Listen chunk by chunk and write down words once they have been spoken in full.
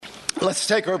Let's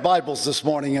take our Bibles this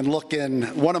morning and look in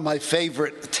one of my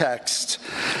favorite texts,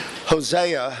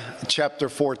 Hosea chapter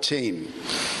 14.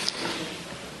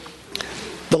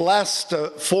 The last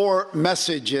four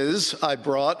messages I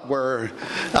brought were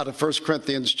out of 1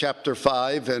 Corinthians chapter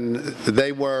 5, and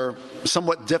they were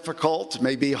somewhat difficult,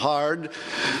 maybe hard,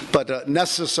 but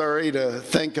necessary to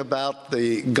think about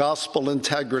the gospel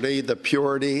integrity, the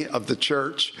purity of the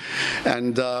church.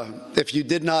 And if you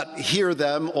did not hear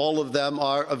them, all of them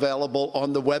are available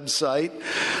on the website.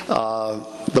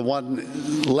 The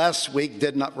one last week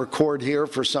did not record here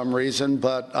for some reason,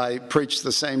 but I preached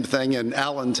the same thing in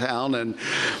Allentown, and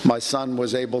my son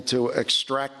was able to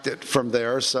extract it from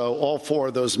there. So all four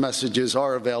of those messages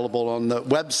are available on the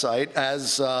website,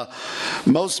 as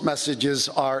most messages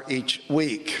are each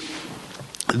week.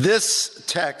 This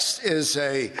text is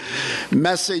a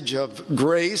message of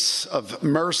grace, of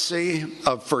mercy,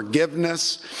 of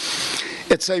forgiveness.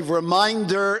 It's a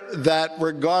reminder that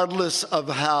regardless of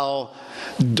how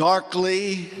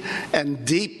darkly and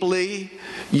deeply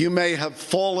you may have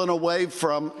fallen away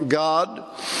from God,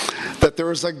 that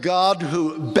there is a God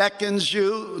who beckons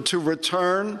you to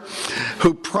return,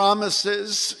 who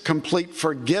promises complete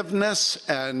forgiveness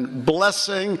and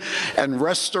blessing and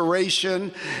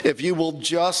restoration if you will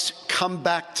just come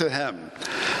back to Him.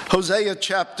 Hosea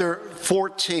chapter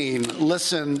 14,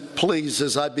 listen please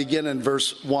as I begin in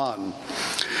verse 1.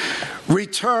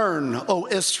 Return, O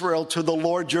Israel, to the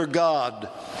Lord your God,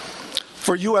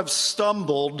 for you have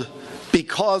stumbled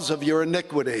because of your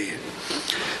iniquity.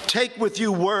 Take with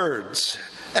you words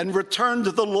and return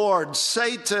to the Lord.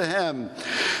 Say to Him,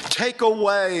 take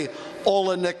away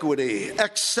all iniquity.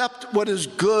 Accept what is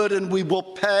good, and we will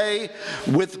pay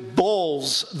with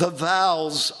bulls the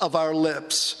vows of our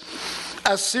lips.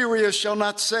 Assyria shall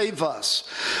not save us.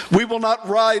 We will not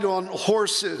ride on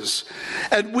horses,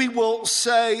 and we will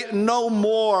say no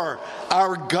more,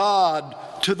 our God,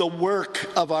 to the work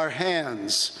of our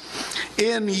hands.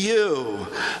 In you,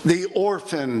 the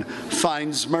orphan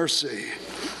finds mercy.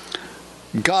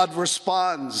 God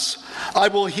responds, I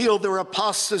will heal their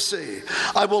apostasy.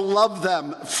 I will love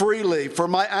them freely, for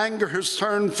my anger has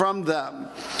turned from them.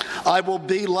 I will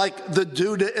be like the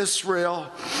dew to Israel.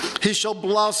 He shall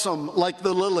blossom like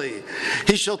the lily.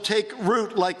 He shall take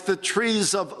root like the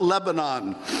trees of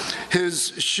Lebanon. His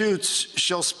shoots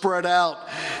shall spread out.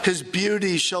 His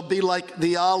beauty shall be like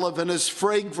the olive, and his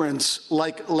fragrance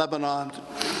like Lebanon.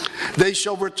 They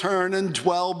shall return and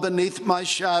dwell beneath my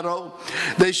shadow.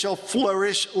 They shall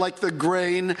flourish like the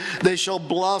grain. They shall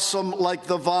blossom like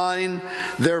the vine.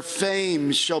 Their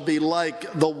fame shall be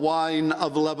like the wine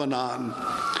of Lebanon.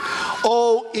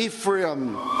 O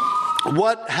Ephraim,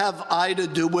 what have I to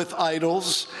do with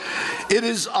idols? It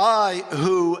is I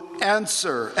who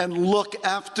answer and look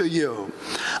after you.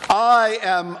 I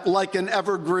am like an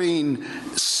evergreen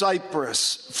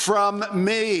cypress. From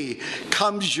me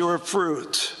comes your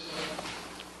fruit.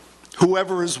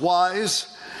 Whoever is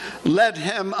wise, let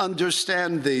him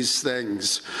understand these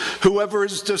things. Whoever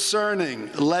is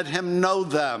discerning, let him know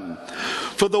them.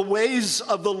 For the ways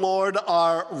of the Lord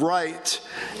are right,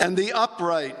 and the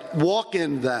upright walk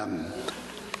in them,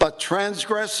 but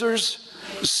transgressors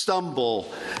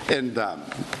stumble in them.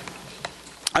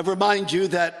 I remind you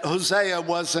that Hosea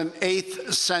was an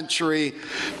 8th century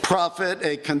prophet,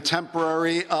 a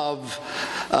contemporary of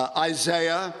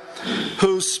Isaiah,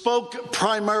 who spoke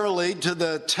primarily to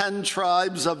the 10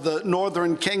 tribes of the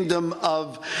northern kingdom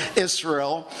of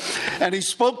Israel. And he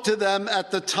spoke to them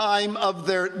at the time of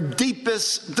their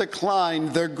deepest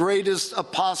decline, their greatest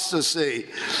apostasy.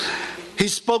 He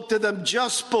spoke to them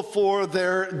just before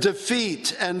their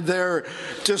defeat and their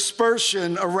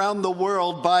dispersion around the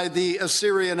world by the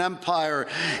Assyrian Empire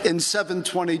in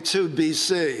 722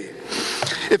 BC.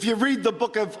 If you read the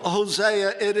book of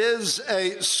Hosea, it is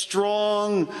a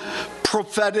strong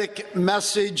prophetic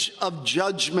message of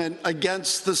judgment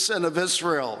against the sin of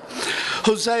Israel.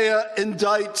 Hosea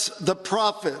indicts the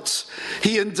prophets.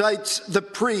 He indicts the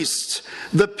priests,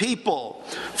 the people,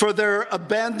 for their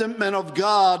abandonment of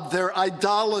God, their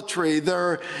idolatry,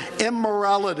 their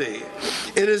immorality.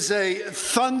 It is a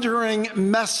thundering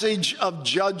message of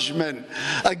judgment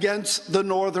against the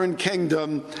northern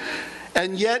kingdom.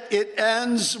 And yet it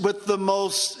ends with the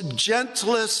most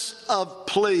gentlest of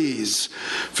pleas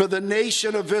for the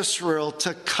nation of Israel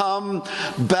to come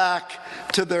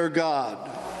back to their God.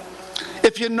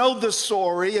 If you know the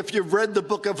story, if you've read the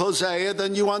book of Hosea,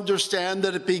 then you understand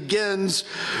that it begins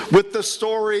with the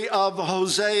story of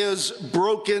Hosea's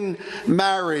broken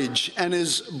marriage and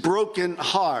his broken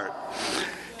heart.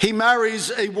 He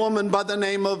marries a woman by the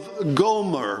name of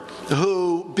Gomer,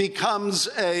 who becomes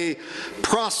a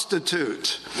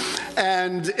prostitute.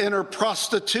 And in her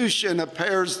prostitution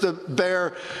appears to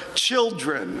bear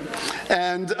children.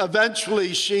 And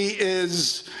eventually she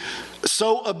is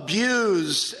so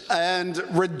abused and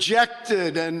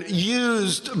rejected and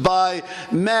used by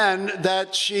men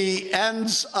that she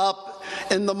ends up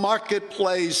in the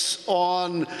marketplace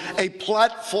on a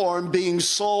platform being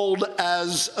sold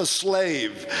as a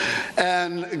slave.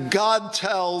 And God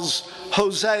tells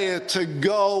Hosea to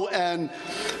go and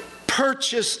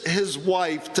purchase his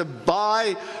wife, to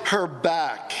buy her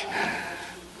back.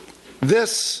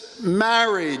 This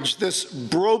marriage, this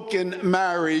broken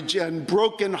marriage and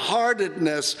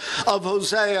brokenheartedness of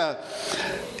Hosea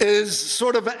is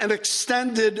sort of an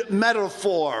extended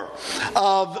metaphor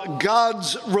of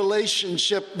God's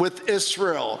relationship with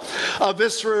Israel, of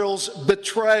Israel's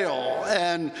betrayal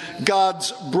and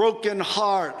God's broken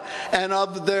heart, and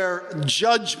of their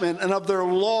judgment and of their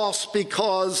loss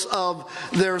because of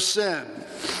their sin.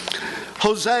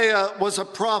 Hosea was a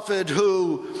prophet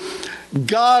who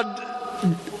God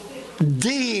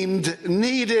deemed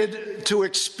needed to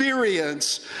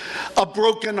experience a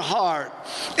broken heart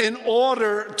in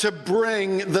order to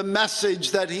bring the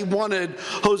message that he wanted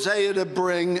Hosea to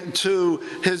bring to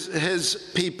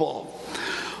his people.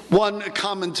 One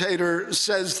commentator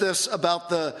says this about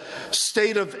the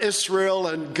state of Israel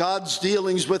and God's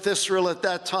dealings with Israel at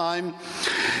that time.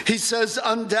 He says,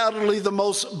 undoubtedly the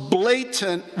most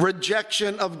blatant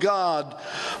rejection of God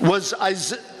was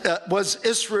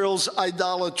Israel's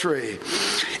idolatry.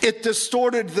 It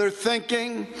distorted their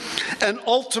thinking, and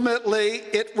ultimately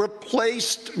it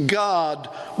replaced God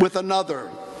with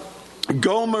another.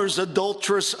 Gomer's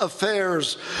adulterous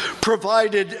affairs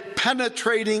provided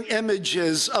penetrating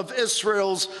images of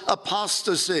Israel's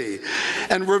apostasy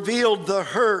and revealed the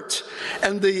hurt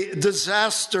and the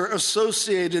disaster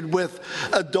associated with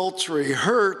adultery.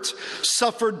 Hurt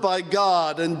suffered by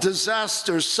God and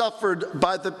disaster suffered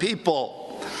by the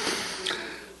people.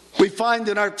 We find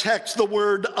in our text the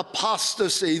word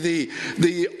apostasy.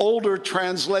 The older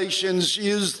translations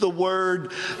use the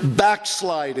word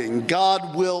backsliding.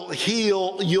 God will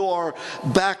heal your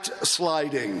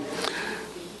backsliding.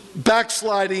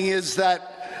 Backsliding is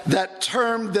that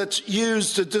term that's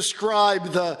used to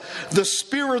describe the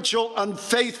spiritual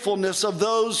unfaithfulness of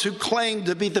those who claim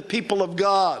to be the people of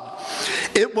God.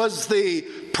 It was the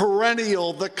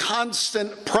perennial, the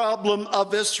constant problem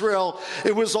of Israel.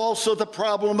 It was also the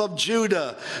problem of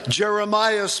Judah.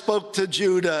 Jeremiah spoke to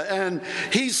Judah and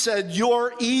he said,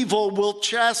 your evil will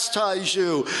chastise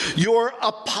you. Your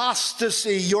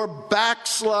apostasy, your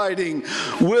backsliding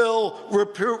will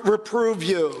reprove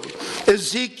you.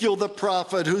 Ezekiel the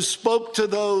prophet, who spoke to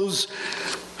those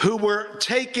who were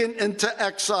taken into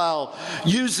exile,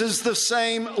 uses the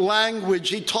same language.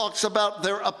 He talks about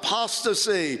their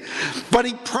apostasy, but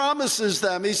he promises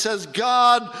them, he says,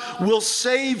 God will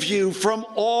save you from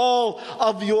all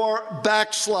of your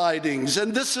backslidings.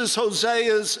 And this is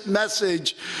Hosea's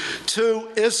message to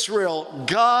Israel.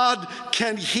 God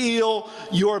can heal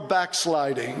your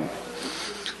backsliding.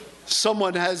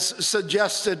 Someone has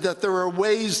suggested that there are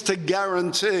ways to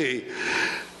guarantee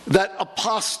that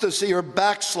apostasy or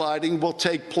backsliding will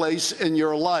take place in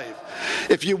your life.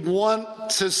 If you want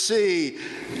to see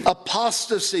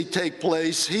apostasy take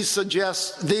place, he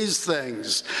suggests these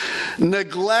things.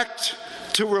 Neglect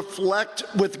to reflect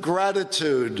with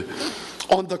gratitude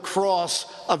on the cross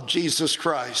of Jesus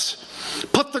Christ.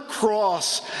 Put the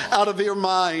cross out of your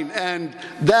mind, and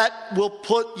that will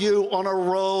put you on a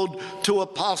road to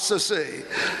apostasy.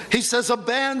 He says,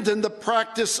 abandon the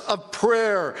practice of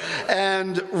prayer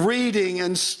and reading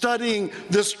and studying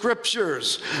the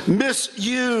scriptures.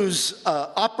 Misuse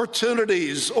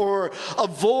opportunities or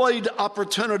avoid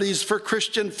opportunities for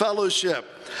Christian fellowship.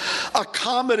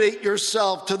 Accommodate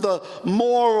yourself to the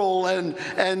moral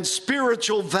and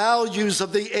spiritual values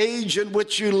of the age in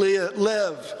which you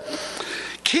live.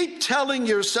 Keep telling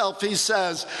yourself, he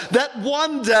says, that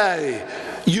one day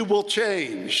you will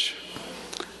change.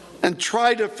 And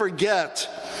try to forget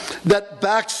that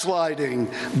backsliding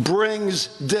brings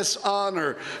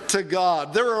dishonor to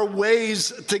God. There are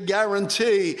ways to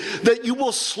guarantee that you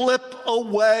will slip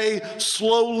away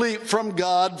slowly from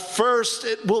God. First,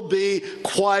 it will be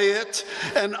quiet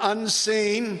and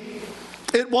unseen.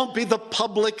 It won't be the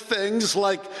public things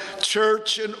like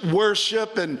church and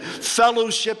worship and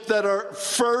fellowship that are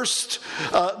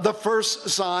the first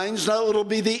signs. No, it'll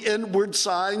be the inward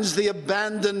signs, the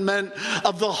abandonment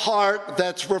of the heart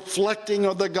that's reflecting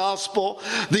of the gospel,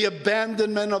 the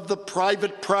abandonment of the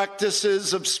private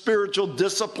practices of spiritual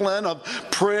discipline, of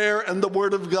prayer and the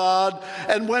Word of God.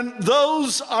 And when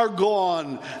those are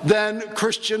gone, then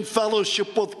Christian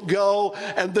fellowship will go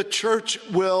and the church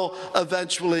will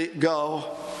eventually go.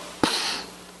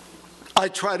 I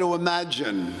try to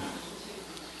imagine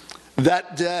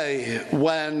that day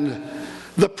when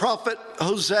the prophet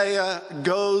Hosea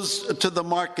goes to the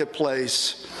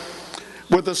marketplace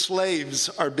where the slaves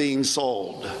are being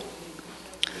sold.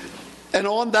 And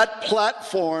on that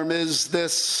platform is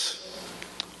this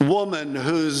woman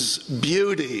whose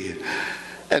beauty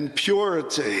and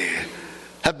purity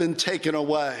have been taken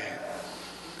away.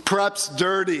 Perhaps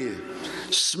dirty,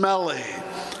 smelly,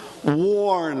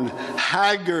 worn,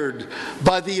 haggard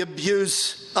by the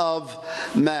abuse of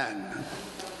men.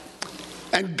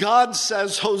 And God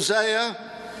says, Hosea,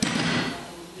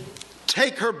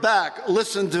 take her back.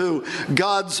 Listen to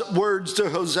God's words to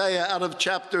Hosea out of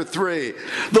chapter 3.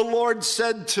 The Lord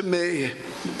said to me,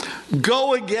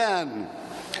 go again,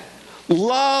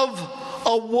 love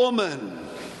a woman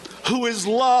who is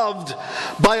loved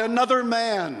by another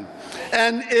man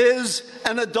and is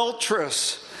an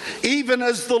adulteress. Even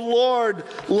as the Lord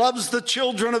loves the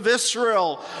children of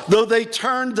Israel, though they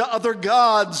turn to other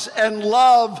gods and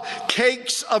love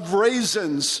cakes of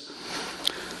raisins.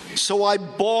 So I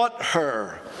bought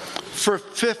her for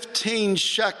 15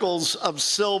 shekels of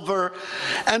silver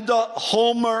and a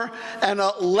homer and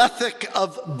a lethek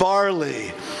of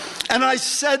barley. And I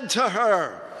said to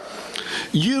her,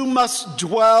 you must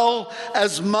dwell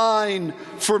as mine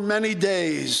for many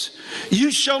days.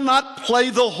 You shall not play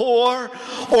the whore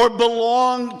or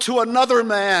belong to another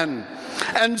man.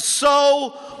 And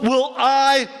so will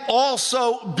I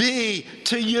also be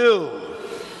to you.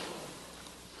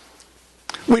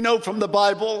 We know from the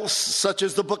Bible, such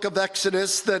as the book of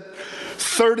Exodus, that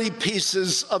 30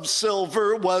 pieces of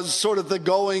silver was sort of the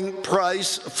going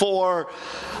price for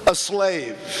a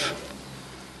slave.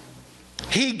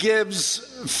 He gives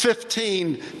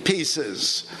 15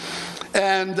 pieces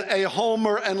and a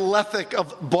homer and lethek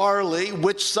of barley,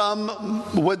 which some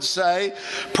would say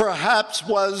perhaps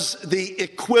was the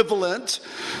equivalent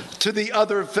to the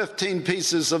other 15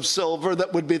 pieces of silver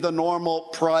that would be the normal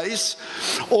price,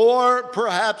 or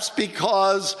perhaps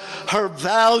because her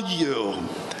value,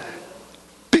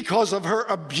 because of her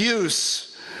abuse,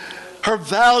 her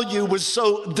value was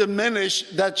so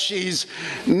diminished that she's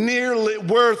nearly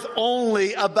worth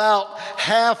only about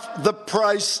half the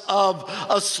price of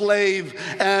a slave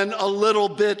and a little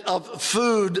bit of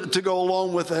food to go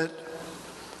along with it.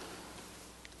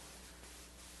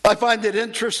 I find it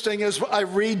interesting as I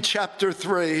read chapter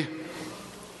 3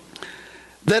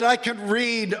 that I can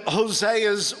read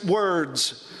Hosea's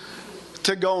words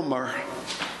to Gomer.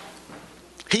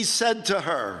 He said to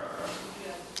her,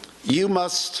 you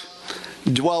must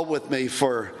dwell with me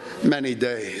for many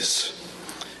days.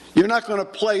 You're not going to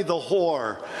play the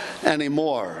whore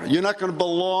anymore. You're not going to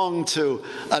belong to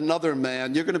another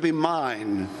man. You're going to be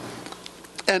mine.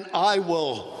 And I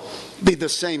will be the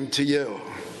same to you.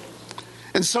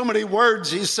 In so many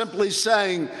words, he's simply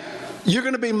saying, you're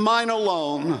going to be mine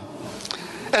alone,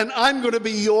 and I'm going to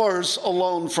be yours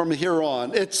alone from here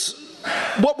on. It's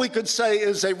what we could say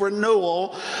is a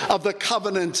renewal of the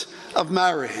covenant of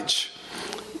marriage,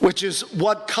 which is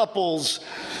what couples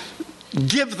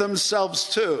give themselves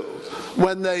to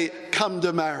when they come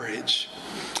to marriage.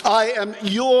 I am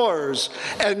yours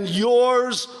and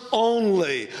yours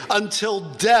only until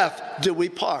death do we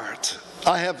part.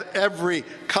 I have every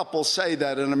couple say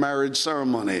that in a marriage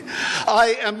ceremony.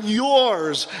 I am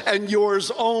yours and yours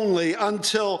only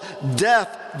until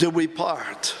death do we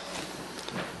part.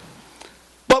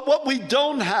 But what we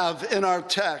don't have in our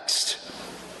text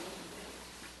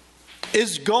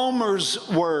is Gomer's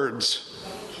words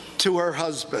to her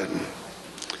husband.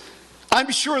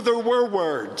 I'm sure there were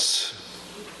words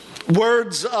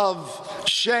of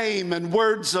shame and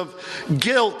words of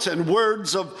guilt and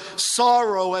words of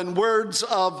sorrow and words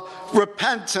of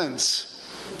repentance.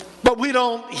 But we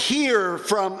don't hear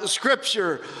from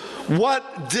Scripture,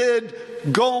 what did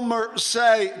Gomer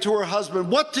say to her husband?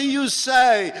 What do you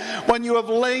say when you have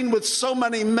lain with so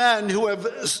many men who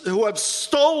have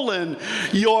stolen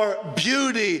your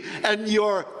beauty and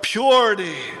your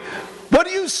purity? What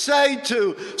do you say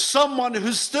to someone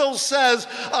who still says,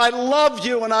 I love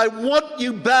you and I want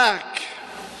you back?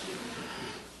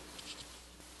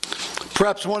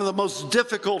 Perhaps one of the most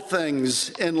difficult things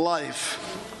in life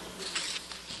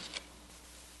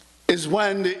is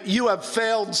when you have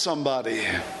failed somebody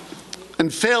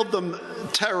and failed them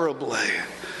terribly.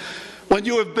 When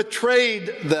you have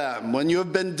betrayed them, when you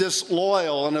have been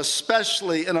disloyal, and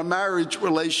especially in a marriage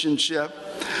relationship.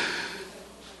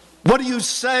 What do you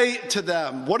say to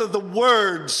them? What are the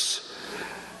words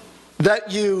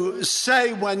that you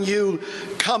say when you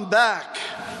come back?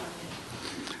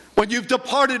 When you've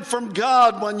departed from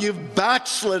God, when you've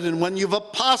backslidden, when you've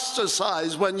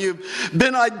apostatized, when you've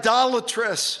been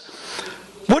idolatrous,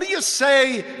 what do you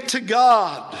say to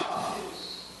God?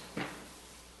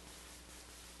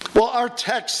 Well, our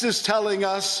text is telling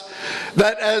us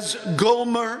that as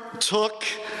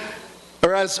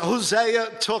Hosea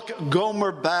took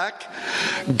Gomer back,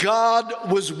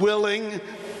 God was willing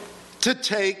to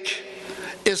take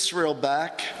Israel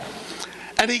back,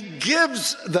 and he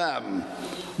gives them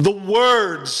the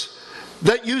words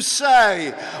that you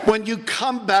say when you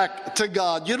come back to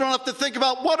God. You don't have to think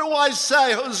about, what do I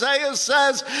say? Hosea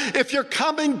says, if you're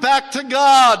coming back to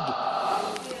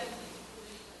God,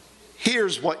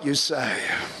 here's what you say.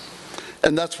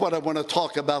 And that's what I want to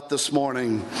talk about this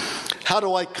morning. How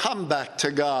do I come back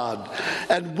to God?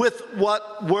 And with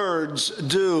what words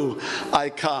do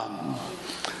I come?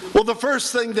 Well, the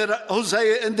first thing that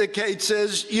Hosea indicates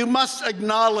is you must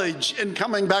acknowledge in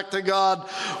coming back to God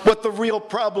what the real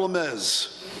problem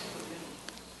is.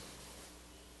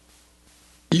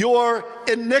 Your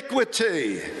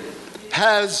iniquity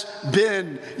has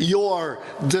been your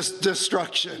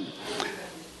destruction.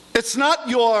 It's not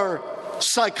your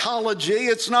psychology,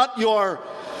 it's not your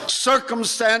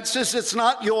circumstances, it's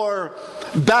not your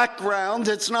background,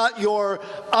 it's not your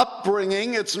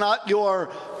upbringing, it's not your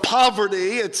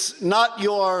poverty, it's not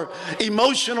your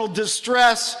emotional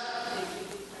distress.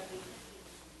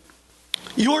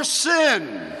 Your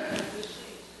sin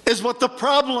is what the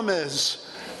problem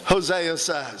is, Hosea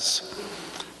says.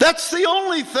 That's the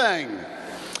only thing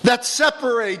that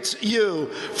separates you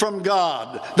from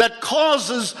God, that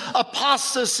causes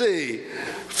apostasy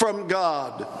from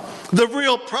God. The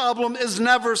real problem is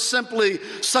never simply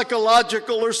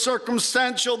psychological or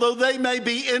circumstantial, though they may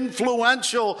be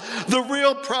influential. The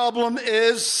real problem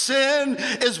is sin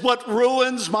is what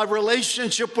ruins my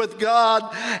relationship with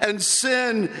God, and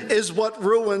sin is what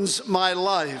ruins my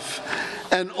life.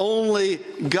 And only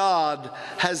God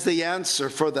has the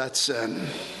answer for that sin.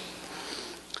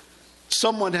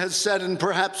 Someone has said, and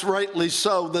perhaps rightly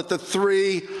so, that the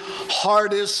three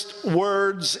hardest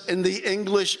words in the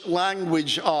English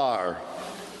language are,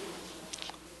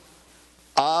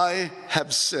 I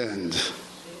have sinned.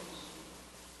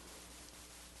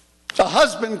 A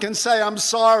husband can say, I'm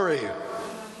sorry.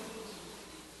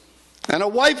 And a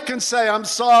wife can say, I'm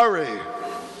sorry.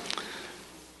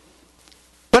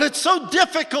 But it's so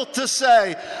difficult to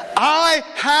say, I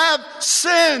have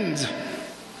sinned.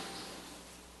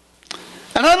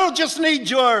 And I don't just need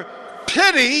your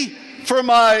pity for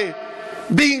my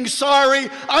being sorry.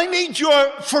 I need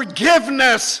your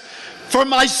forgiveness for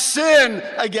my sin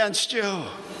against you.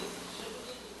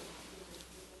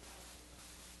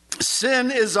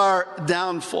 Sin is our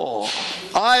downfall.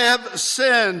 I have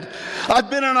sinned. I've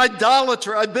been an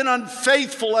idolater. I've been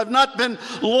unfaithful. I've not been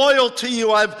loyal to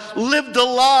you. I've lived a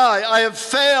lie. I have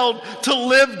failed to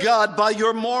live, God, by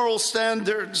your moral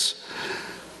standards.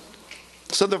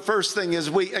 So the first thing is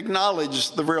we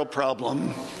acknowledge the real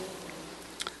problem.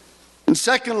 And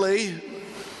secondly,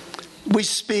 we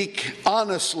speak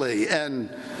honestly and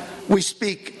we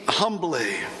speak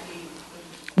humbly.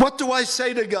 What do I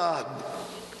say to God?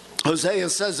 Hosea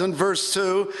says in verse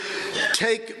 2,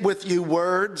 take with you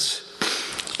words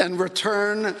and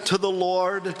return to the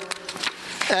Lord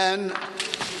and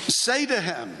say to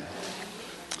him,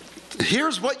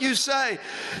 here's what you say,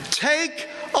 take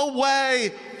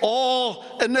away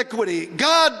all iniquity.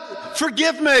 God,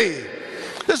 forgive me.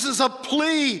 This is a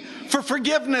plea for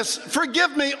forgiveness.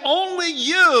 Forgive me. Only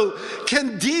you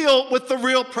can deal with the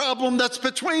real problem that's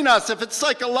between us. If it's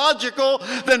psychological,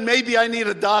 then maybe I need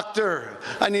a doctor.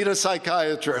 I need a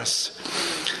psychiatrist.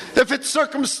 If it's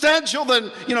circumstantial,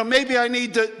 then maybe I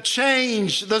need to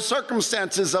change the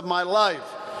circumstances of my life.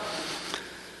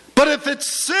 But if it's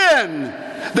sin,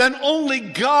 then only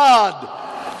God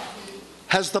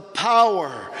has the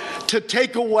power to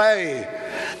take away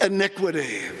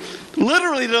iniquity.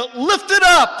 Literally to lift it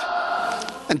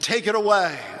up and take it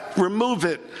away. Remove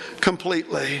it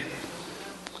completely.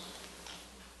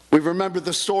 We remember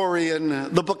the story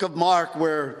in the book of Mark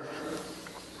where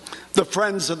the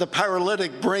friends of the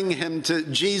paralytic bring him to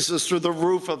Jesus through the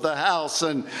roof of the house.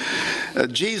 And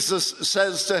Jesus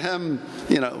says to him,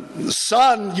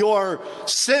 son, your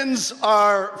sins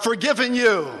are forgiven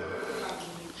you.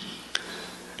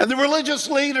 And the religious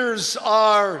leaders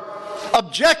are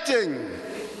objecting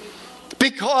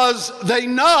because they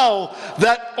know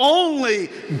that only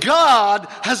God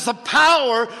has the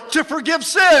power to forgive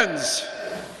sins.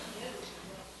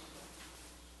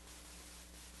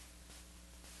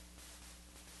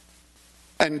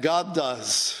 And God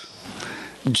does.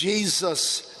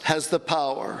 Jesus has the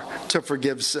power to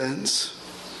forgive sins.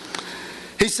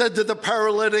 He said to the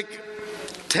paralytic,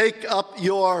 "Take up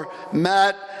your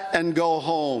mat and go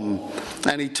home."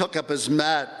 And he took up his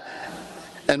mat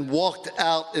and walked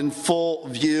out in full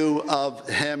view of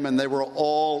him. And they were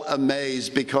all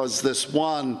amazed because this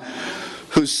one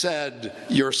who said,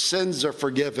 "Your sins are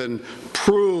forgiven,"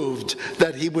 proved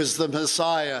that he was the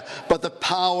Messiah, but the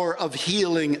power of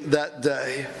healing that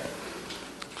day.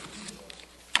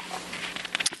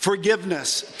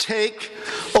 Forgiveness. Take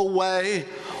away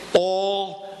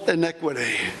all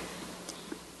iniquity.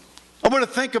 I want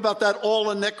to think about that all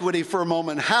iniquity for a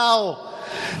moment. How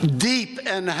deep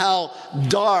and how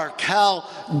dark, how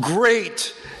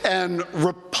great and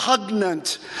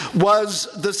repugnant was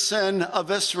the sin of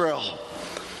Israel.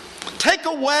 Take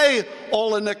away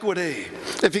all iniquity.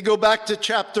 If you go back to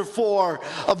chapter 4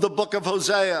 of the book of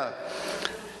Hosea,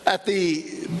 at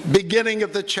the beginning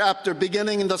of the chapter,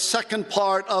 beginning in the second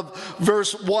part of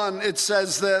verse 1, it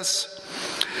says this: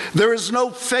 "There is no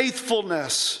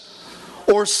faithfulness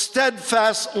or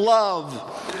steadfast love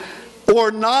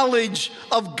or knowledge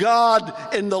of God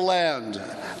in the land.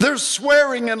 There's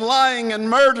swearing and lying and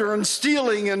murder and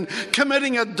stealing and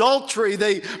committing adultery.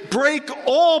 They break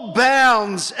all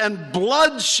bounds, and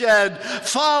bloodshed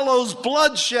follows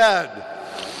bloodshed."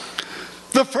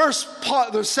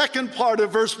 The second part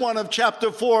of verse 1 of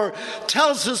chapter 4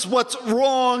 tells us what's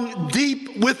wrong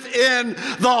deep within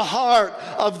the heart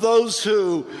of those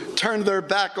who turn their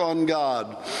back on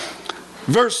God.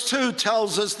 Verse 2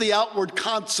 tells us the outward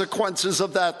consequences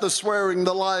of that: the swearing,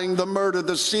 the lying, the murder,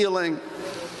 the stealing.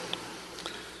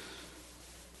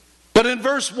 But in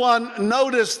verse 1,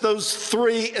 notice those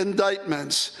three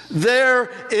indictments. There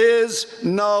is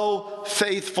no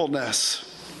faithfulness.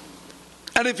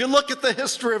 And if you look at the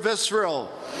history of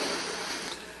Israel,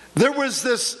 there was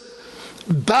this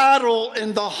battle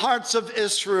in the hearts of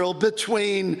Israel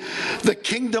between the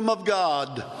kingdom of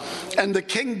God and the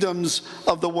kingdoms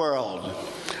of the world.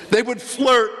 They would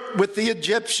flirt with the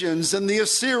Egyptians and the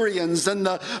Assyrians and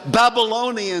the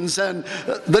Babylonians and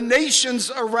the nations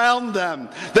around them.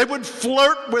 They would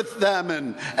flirt with them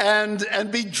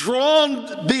and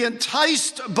be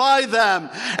enticed by them.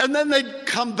 And then they'd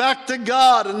come back to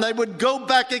God and they would go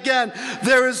back again.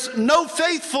 There is no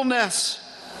faithfulness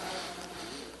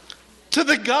to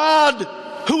the God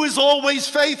who is always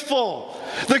faithful.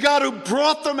 The God who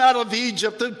brought them out of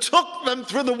Egypt, who took them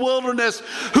through the wilderness,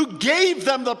 who gave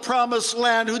them the promised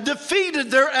land, who defeated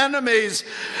their enemies.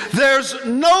 There's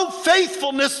no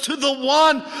faithfulness to the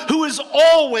one who is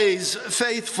always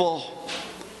faithful.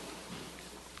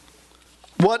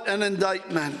 What an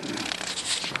indictment.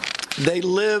 They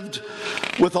lived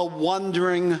with a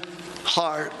wandering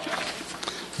heart.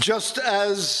 Just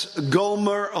as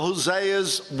Gomer,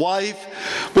 Hosea's wife,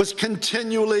 was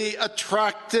continually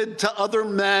attracted to other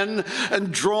men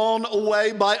and drawn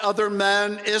away by other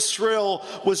men, Israel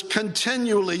was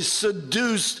continually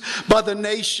seduced by the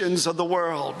nations of the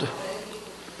world.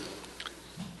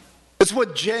 It's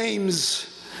what James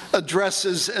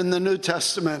addresses in the New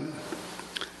Testament.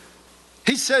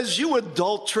 He says, "You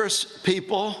adulterous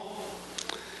people,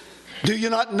 do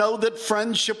you not know that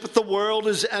friendship with the world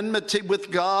is enmity with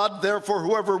God? Therefore,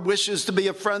 whoever wishes to be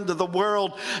a friend of the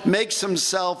world makes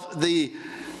himself the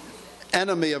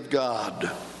enemy of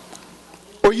God.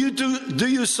 Or do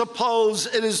you suppose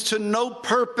it is to no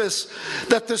purpose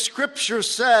that the scripture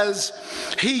says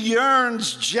he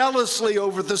yearns jealously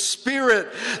over the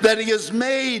Spirit that he has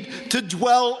made to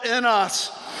dwell in us?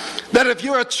 That if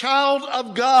you're a child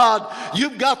of God,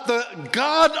 you've got the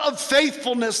God of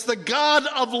faithfulness, the God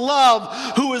of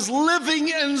love, who is living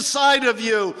inside of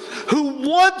you, who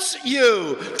wants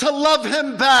you to love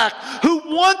him back, who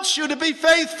wants you to be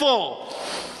faithful.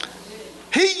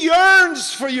 He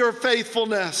yearns for your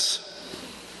faithfulness.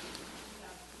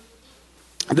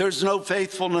 There's no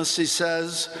faithfulness, he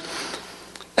says,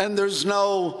 and there's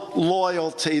no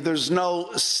loyalty, there's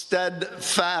no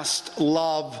steadfast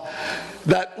love.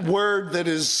 That word that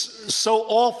is so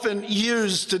often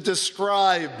used to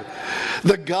describe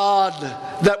the God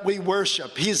that we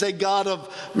worship. He's a God of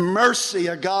mercy,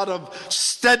 a God of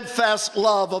steadfast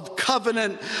love, of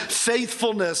covenant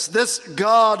faithfulness. This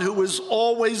God who is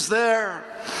always there.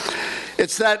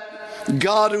 It's that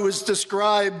God who is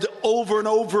described over and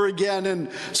over again in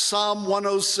Psalm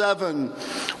 107,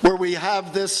 where we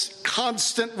have this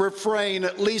constant refrain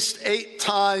at least 8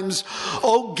 times.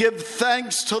 Oh, give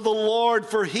thanks to the Lord,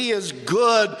 for he is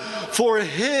good, for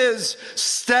his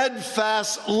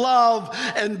steadfast love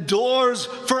endures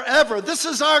forever. This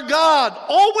is our God,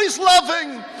 always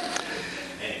loving.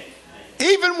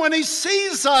 Even when he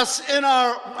sees us at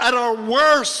our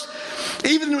worst,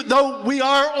 even though we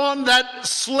are on that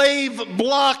slave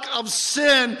block of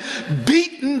sin,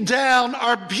 beaten down,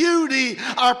 our beauty,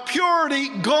 our purity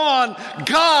gone,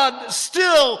 God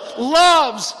still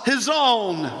loves his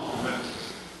own.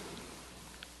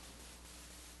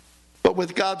 But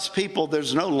with God's people,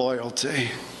 there's no loyalty.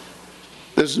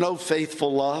 There's no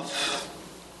faithful love.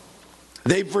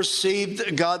 They've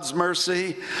received God's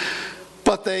mercy,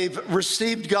 but they've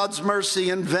received God's mercy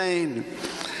in vain.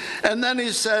 And then he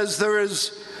says there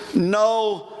is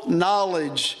no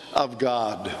knowledge of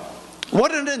God.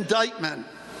 What an indictment.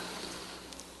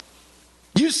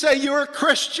 You say you're a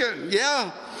Christian.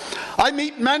 Yeah, I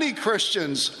meet many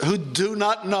Christians who do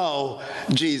not know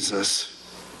Jesus.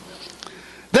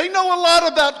 They know a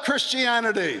lot about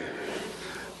Christianity.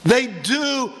 They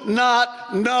do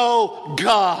not know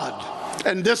God.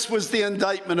 And this was the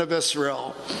indictment of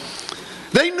Israel.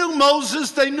 They knew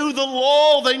Moses, they knew the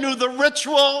law, they knew the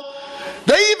ritual.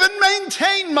 They even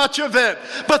maintained much of it,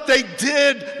 but they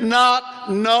did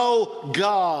not know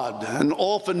God. And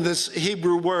often this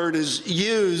Hebrew word is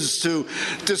used to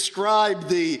describe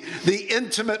the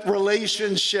intimate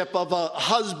relationship of a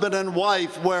husband and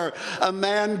wife, where a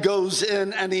man goes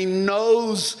in and he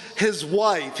knows his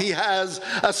wife. He has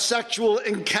a sexual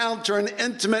encounter, an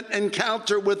intimate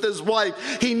encounter with his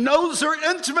wife. He knows her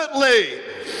intimately.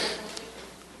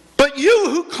 But you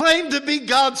who claim to be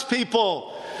God's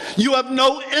people, you have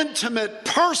no intimate,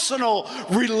 personal,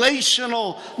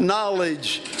 relational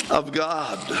knowledge of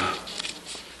God.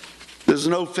 There's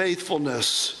no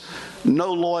faithfulness,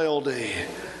 no loyalty,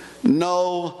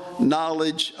 no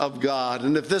knowledge of God.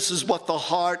 And if this is what the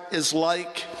heart is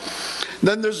like,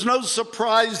 then there's no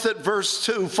surprise that verse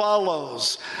 2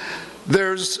 follows.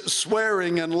 There's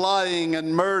swearing and lying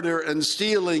and murder and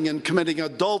stealing and committing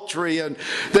adultery, and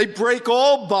they break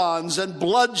all bonds, and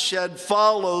bloodshed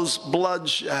follows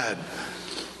bloodshed.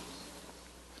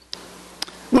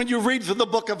 When you read through the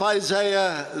book of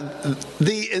Isaiah,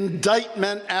 the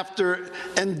indictment after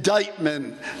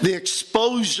indictment, the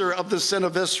exposure of the sin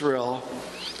of Israel,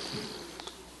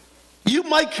 you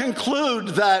might conclude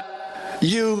that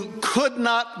you could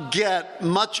not get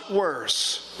much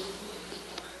worse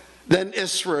than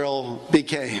Israel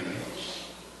became.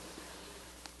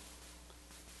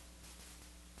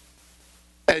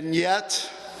 And yet,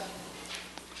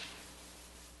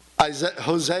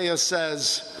 Hosea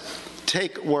says,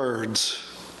 take words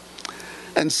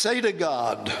and say to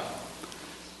God,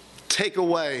 take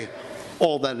away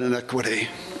all that iniquity.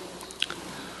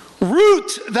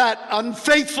 Root that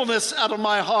unfaithfulness out of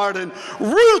my heart, and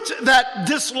root that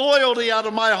disloyalty out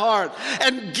of my heart,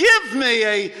 and give me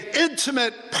an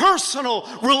intimate, personal,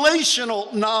 relational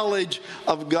knowledge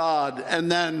of God,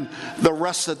 and then the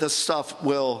rest of the stuff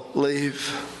will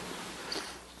leave.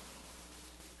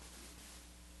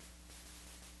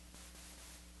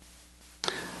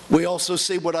 We also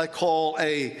see what I call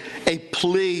a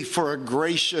plea for a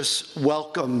gracious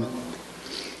welcome.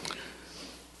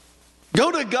 Go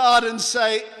to God and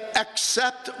say,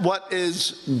 accept what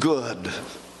is good.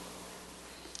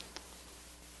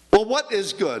 Well, what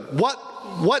is good?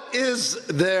 What is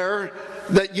there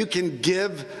that you can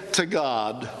give to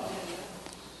God?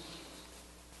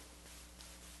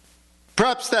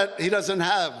 Perhaps that he doesn't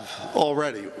have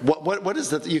already. What is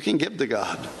that you can give to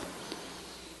God?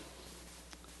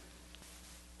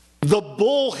 The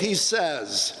bull, he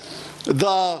says,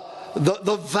 the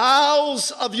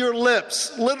vows of your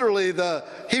lips. Literally, the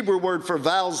Hebrew word for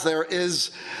vows there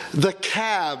is the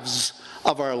calves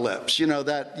of our lips. You know,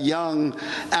 that young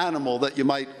animal that you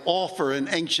might offer in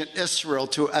ancient Israel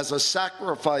as a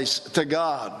sacrifice to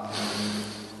God.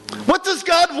 What does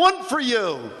God want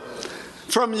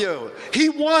from you? He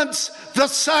wants the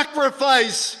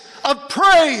sacrifice of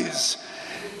praise.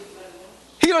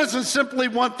 He doesn't simply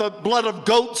want the blood of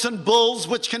goats and bulls,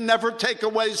 which can never take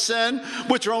away sin,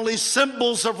 which are only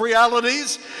symbols of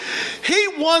realities. He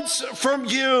wants from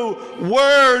you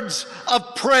words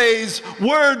of praise,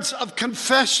 words of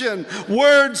confession,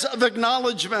 words of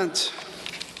acknowledgement.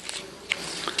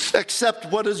 Accept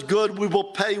what is good, we will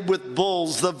pay with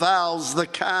bulls, the vows, the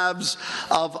calves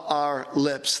of our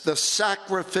lips, the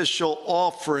sacrificial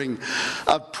offering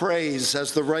of praise,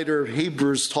 as the writer of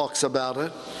Hebrews talks about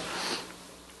it.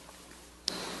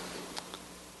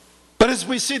 as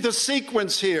we see the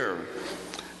sequence here,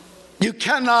 you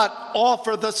cannot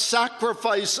offer the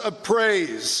sacrifice of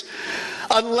praise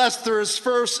unless there has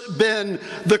first been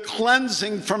the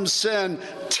cleansing from sin.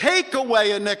 Take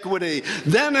away iniquity,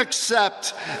 then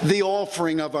accept the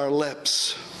offering of our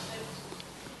lips.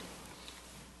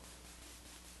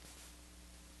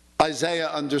 Isaiah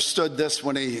understood this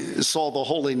when he saw the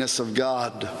holiness of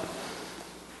God.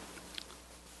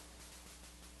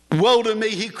 Woe to me,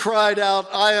 he cried out,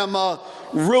 I am a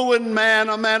ruined man,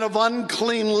 a man of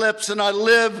unclean lips, and I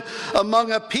live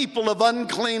among a people of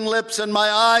unclean lips, and my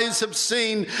eyes have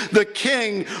seen the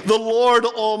King, the Lord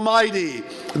Almighty.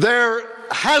 There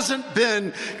hasn't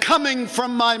been coming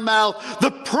from my mouth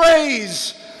the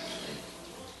praise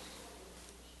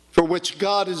for which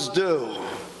God is due.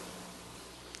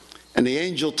 And the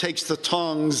angel takes the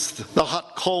tongs, the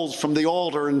hot coals from the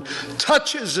altar, and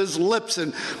touches his lips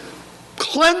and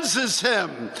cleanses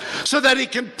him so that he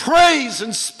can praise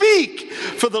and speak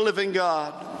for the living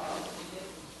God.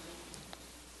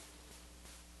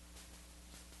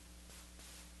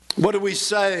 What do we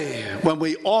say when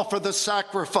we offer the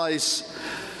sacrifice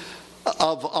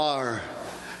of our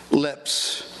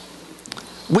lips?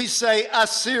 We say,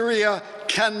 Assyria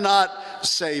cannot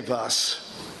save us.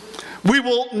 We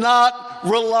will not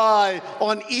rely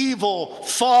on evil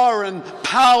foreign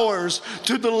powers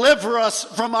to deliver us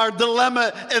from our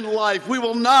dilemma in life. We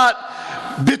will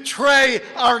not betray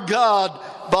our God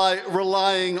by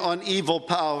relying on evil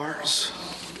powers.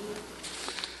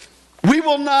 We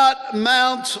will not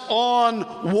mount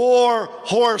on war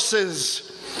horses.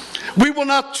 We will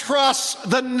not trust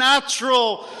the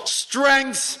natural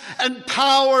strengths and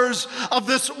powers of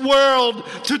this world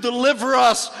to deliver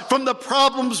us from the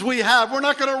problems we have. We're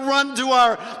not going to run to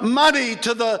our money,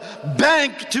 to the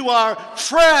bank, to our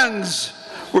friends.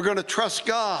 We're going to trust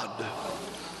God.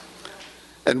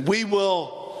 And we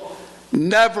will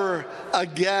never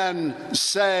again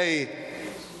say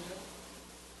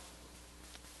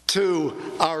to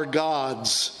our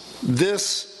gods,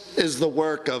 this is the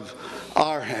work of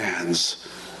our hands.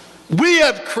 We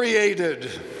have created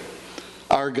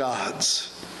our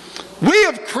gods. We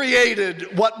have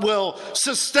created what will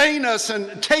sustain us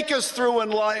and take us through in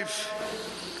life.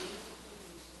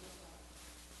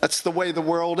 That's the way the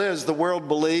world is. The world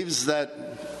believes that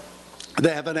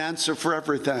they have an answer for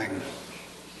everything.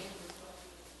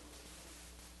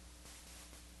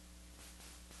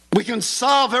 We can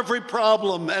solve every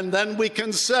problem, and then we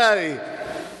can say,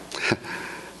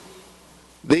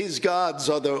 these gods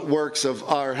are the works of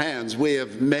our hands. We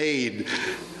have made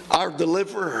our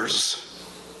deliverers.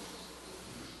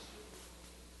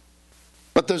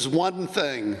 But there's one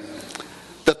thing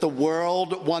that the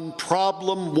world, one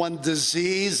problem, one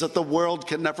disease that the world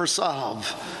can never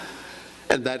solve,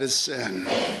 and that is sin.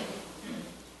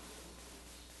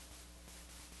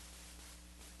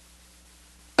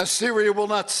 Assyria will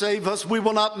not save us. We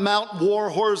will not mount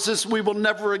war horses. We will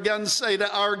never again say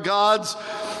to our gods,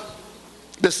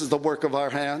 this is the work of our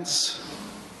hands.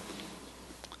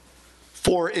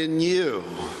 For in you,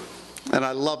 and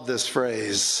I love this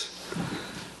phrase,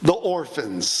 the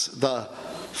orphans, the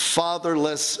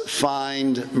fatherless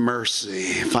find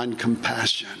mercy, find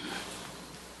compassion.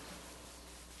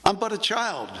 I'm but a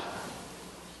child,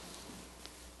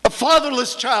 a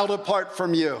fatherless child apart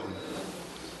from you.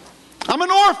 I'm an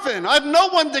orphan. I have no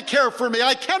one to care for me.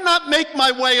 I cannot make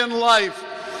my way in life.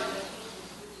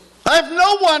 I have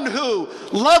no one who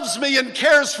loves me and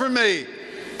cares for me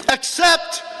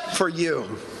except for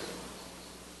you.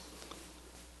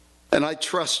 And I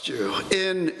trust you.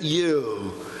 In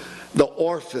you, the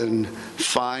orphan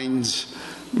finds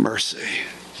mercy.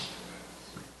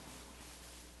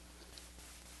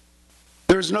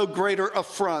 There's no greater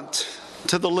affront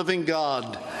to the living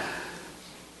God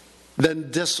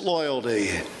than disloyalty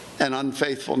and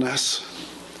unfaithfulness.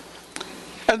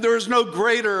 And there is no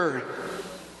greater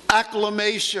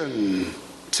acclamation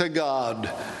to God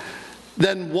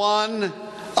than one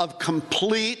of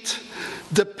complete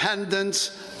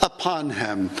dependence upon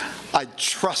Him. I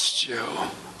trust you.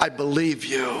 I believe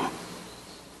you.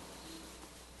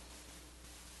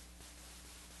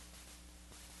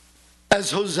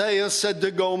 As Hosea said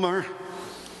to Gomer,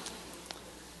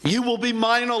 you will be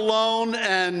mine alone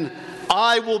and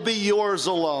I will be yours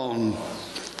alone.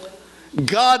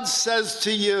 God says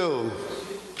to you,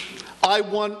 I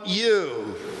want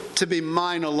you to be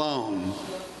mine alone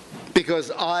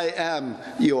because I am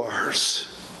yours.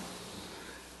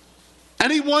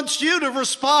 And He wants you to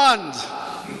respond,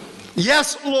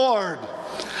 yes, Lord,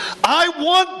 I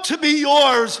want to be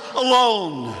yours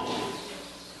alone.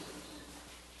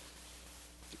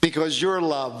 Because your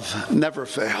love never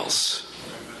fails.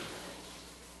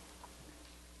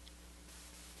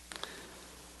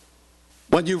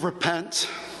 When you repent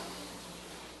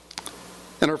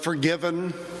and are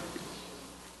forgiven,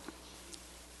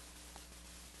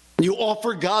 you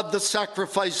offer God the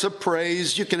sacrifice of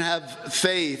praise, you can have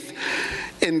faith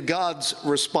in God's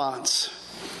response.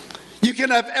 You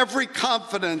can have every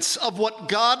confidence of what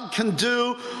God can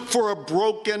do for a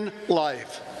broken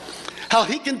life. How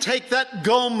he can take that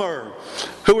Gomer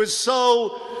who is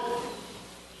so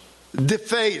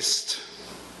defaced,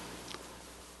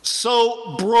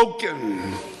 so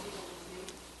broken,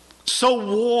 so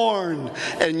worn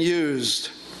and used,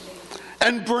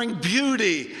 and bring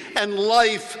beauty and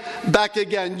life back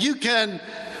again. You can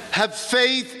have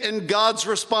faith in God's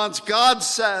response. God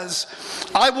says,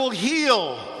 I will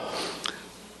heal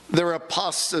their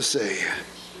apostasy.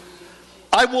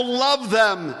 I will love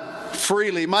them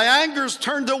freely. My anger's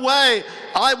turned away.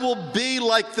 I will be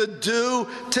like the dew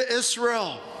to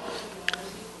Israel.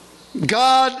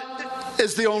 God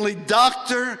is the only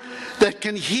doctor that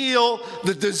can heal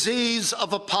the disease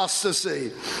of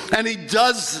apostasy. And he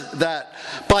does that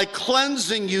by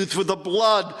cleansing you through the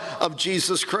blood of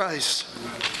Jesus Christ.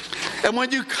 And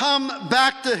when you come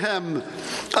back to him,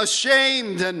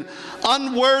 ashamed and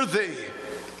unworthy,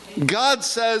 God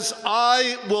says,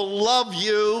 I will love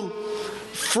you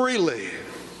freely.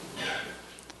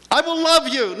 I will love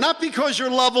you, not because you're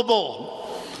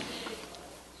lovable.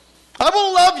 I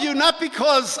will love you not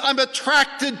because I'm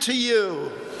attracted to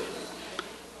you.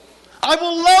 I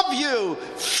will love you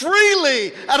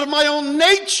freely out of my own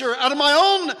nature, out of my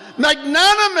own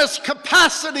magnanimous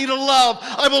capacity to love.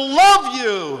 I will love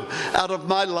you out of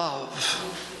my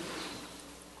love.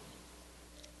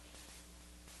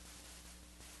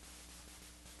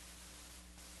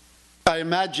 I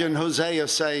imagine Hosea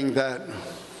saying that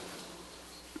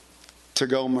to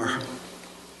Gomer.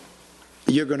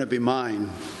 You're going to be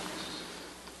mine,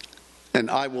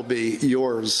 and I will be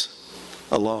yours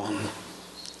alone.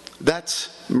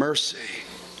 That's mercy.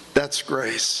 That's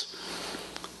grace.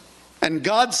 And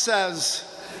God says,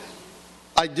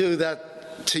 I do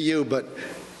that to you, but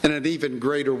in an even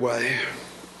greater way.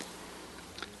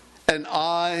 And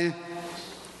I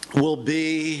will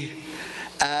be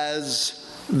as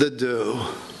the dew.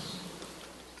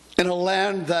 In a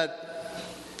land that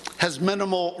has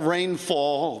minimal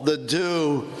rainfall, the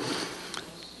dew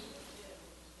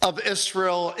of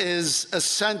Israel is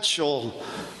essential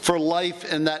for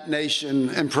life in that nation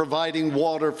and providing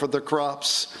water for the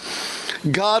crops.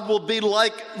 God will be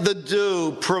like the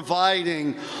dew,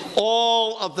 providing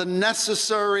all of the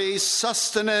necessary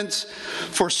sustenance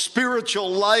for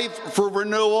spiritual life, for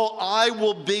renewal. I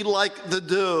will be like the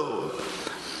dew.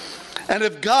 And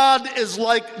if God is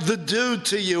like the dew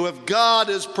to you, if God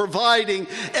is providing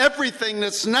everything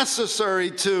that's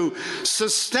necessary to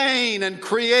sustain and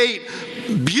create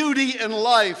beauty in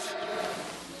life,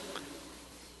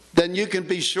 then you can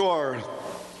be sure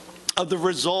of the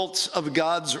results of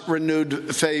God's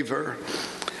renewed favor.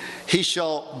 He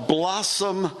shall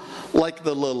blossom like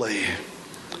the lily.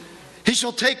 He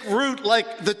shall take root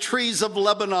like the trees of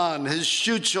Lebanon. His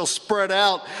shoots shall spread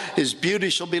out. His beauty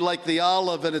shall be like the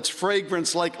olive, and its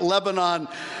fragrance like Lebanon.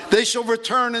 They shall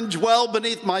return and dwell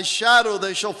beneath my shadow.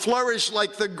 They shall flourish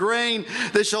like the grain.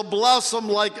 They shall blossom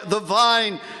like the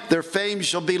vine. Their fame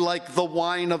shall be like the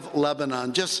wine of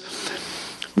Lebanon. Just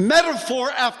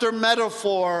metaphor after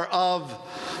metaphor of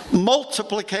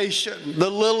multiplication. The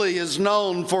lily is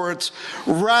known for its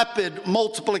rapid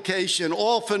multiplication,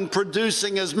 often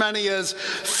producing as many as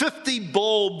 50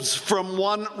 bulbs from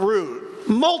one root.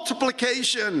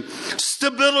 Multiplication,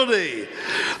 stability,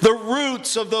 the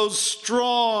roots of those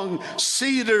strong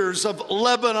cedars of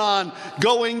Lebanon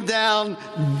going down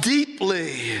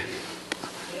deeply.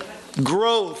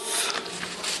 Growth.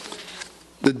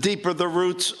 The deeper the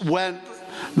roots went,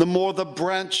 the more the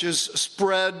branches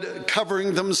spread,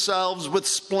 covering themselves with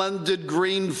splendid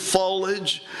green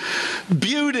foliage.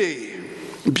 Beauty.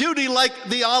 Beauty like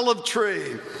the olive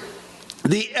tree.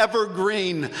 The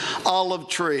evergreen olive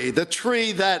tree. The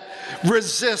tree that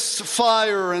resists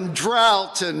fire and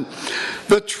drought. And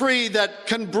the tree that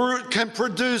can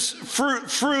produce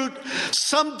fruit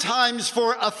sometimes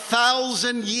for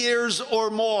 1,000 years or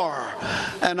more.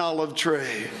 An olive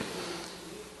tree.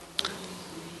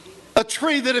 A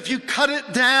tree that if you cut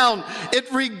it down, it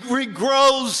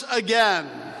regrows again.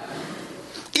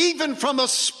 Even from a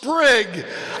sprig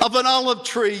of an olive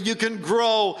tree, you can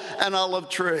grow an olive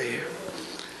tree.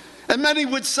 And many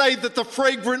would say that the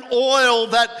fragrant oil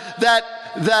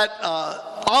that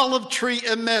olive tree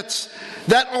emits,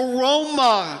 that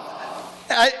aroma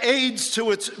aids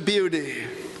to its beauty.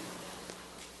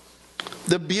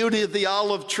 The beauty of the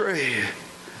olive tree,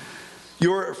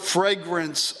 your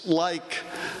fragrance like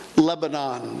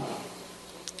Lebanon,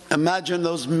 Imagine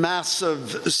those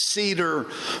massive cedar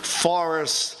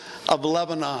forests of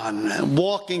Lebanon,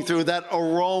 walking through that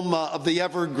aroma of the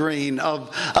evergreen,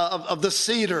 of the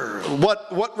cedar.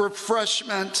 What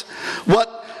refreshment,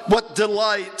 what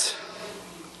delight.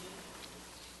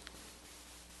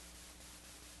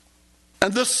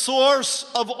 And the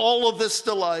source of all of this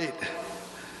delight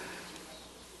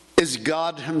is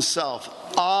God himself.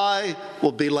 I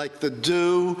will be like the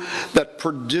dew that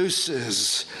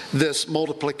produces this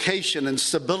multiplication and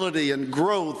stability and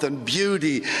growth and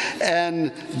beauty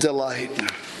and delight.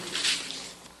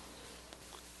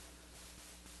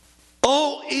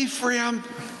 Oh, Ephraim,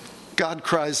 God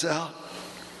cries out,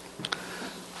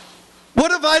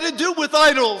 what have I to do with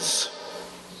idols?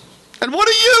 And what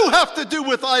do you have to do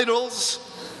with idols?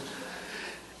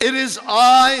 It is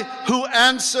I who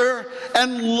answer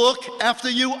and look after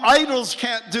you. Idols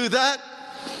can't do that.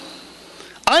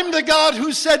 I'm the God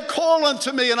who said, call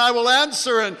unto me and I will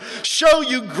answer and show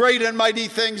you great and mighty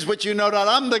things which you know not.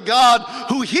 I'm the God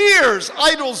who hears.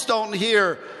 Idols don't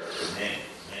hear.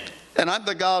 And I'm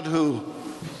the God who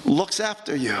looks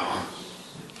after you.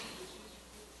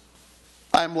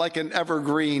 I'm like an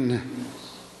evergreen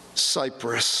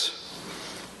cypress,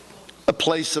 a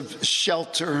place of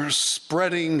shelter,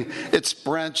 spreading its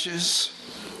branches.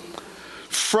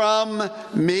 From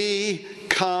me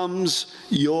comes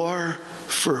your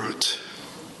fruit.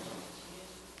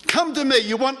 Come to me.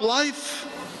 You want life?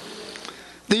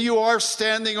 That you are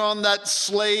standing on that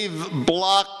slave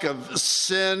block of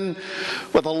sin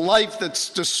with a life that's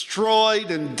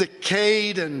destroyed and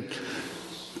decayed, and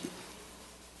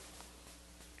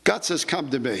God says, come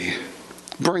to me.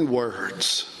 Bring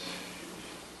words.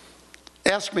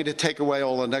 Ask me to take away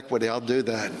all iniquity, I'll do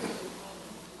that.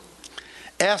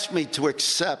 Ask me to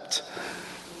accept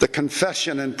the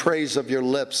confession and praise of your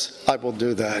lips, I will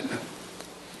do that.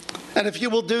 And if you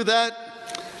will do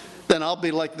that, then I'll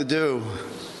be like the dew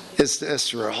is to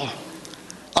Israel.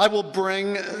 I will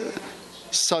bring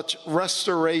such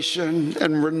restoration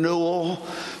and renewal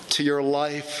to your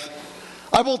life.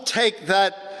 I will take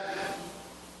that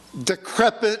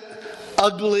decrepit,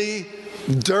 ugly,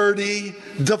 dirty,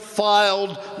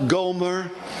 defiled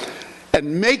Gomer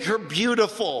and make her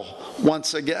beautiful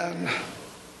once again.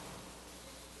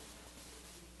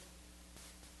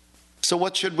 So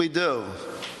what should we do?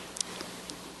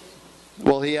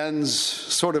 Well, he ends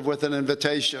sort of with an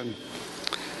invitation.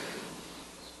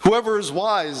 Whoever is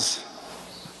wise,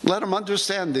 let him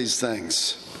understand these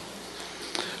things.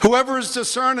 Whoever is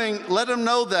discerning, let him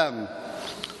know them.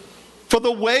 For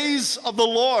the ways of the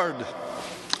Lord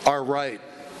are right,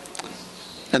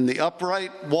 and the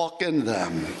upright walk in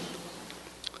them,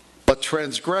 but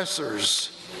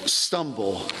transgressors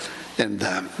stumble in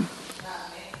them.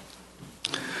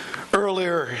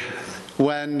 Earlier,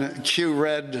 when Q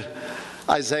read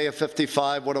Isaiah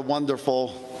 55, what a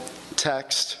wonderful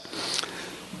text,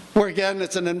 where again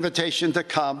it's an invitation to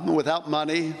come without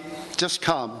money. Just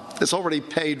come. It's already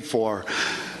paid for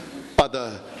by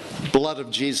the blood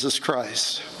of Jesus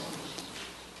Christ.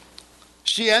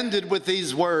 She ended with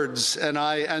these words, and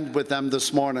I end with them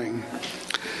this morning.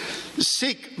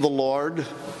 Seek the Lord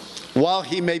while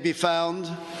he may be found.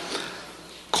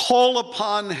 Call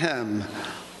upon him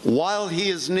while he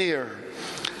is near.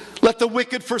 Let the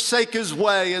wicked forsake his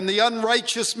way, and the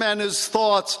unrighteous man his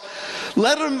thoughts.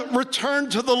 Let him return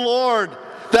to the Lord,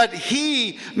 that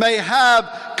he may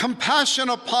have compassion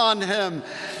upon him,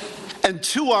 and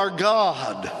to our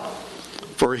God,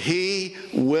 for he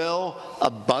will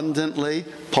abundantly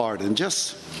pardon.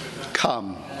 Just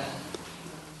come.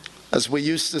 As we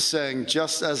used to sing,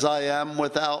 just as I am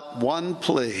without one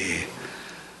plea,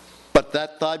 but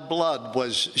that thy blood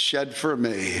was shed for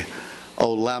me,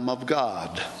 O Lamb of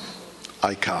God,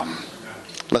 I come.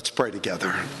 Let's pray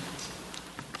together.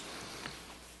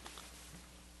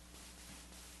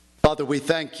 Father, we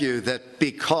thank you that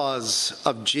because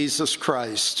of Jesus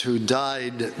Christ, who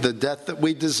died the death that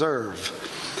we deserve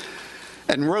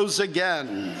and rose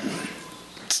again,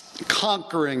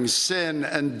 conquering sin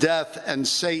and death and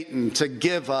Satan to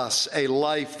give us a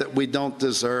life that we don't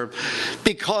deserve.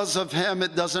 Because of him,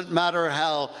 it doesn't matter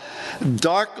how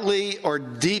darkly or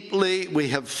deeply we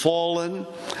have fallen,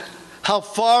 how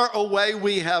far away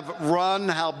we have run,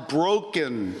 how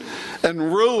broken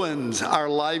and ruined our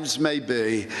lives may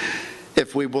be,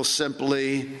 if we will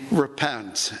simply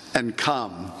repent and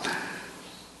come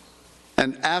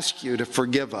and ask you to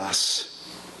forgive us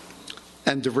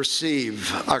and to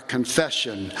receive our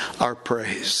confession, our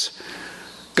praise.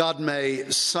 God, may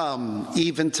some,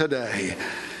 even today,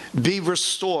 be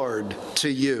restored to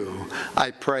you. I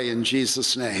pray in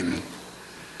Jesus' name.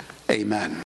 Amen.